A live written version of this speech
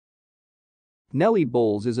Nellie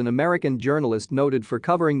Bowles is an American journalist noted for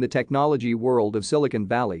covering the technology world of Silicon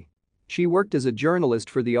Valley. She worked as a journalist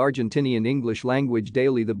for the Argentinian English-language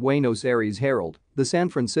daily The Buenos Aires Herald, the San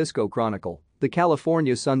Francisco Chronicle, the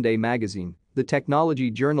California Sunday Magazine, the technology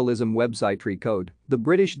journalism website Recode, the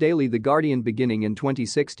British daily The Guardian beginning in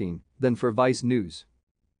 2016, then for Vice News.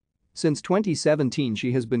 Since 2017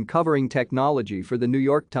 she has been covering technology for the New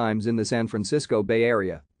York Times in the San Francisco Bay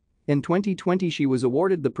Area. In 2020 she was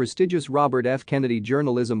awarded the prestigious Robert F. Kennedy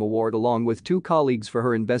Journalism Award along with two colleagues for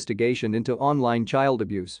her investigation into online child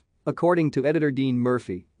abuse. According to editor Dean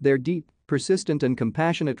Murphy, their deep, persistent and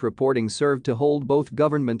compassionate reporting served to hold both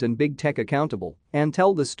government and big tech accountable and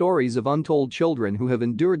tell the stories of untold children who have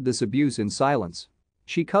endured this abuse in silence.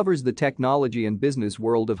 She covers the technology and business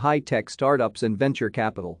world of high-tech startups and venture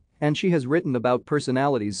capital, and she has written about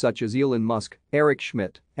personalities such as Elon Musk, Eric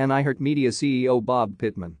Schmidt, and iHeartMedia CEO Bob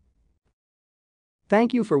Pittman.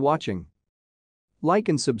 Thank you for watching. Like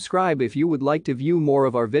and subscribe if you would like to view more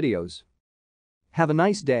of our videos. Have a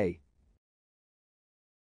nice day.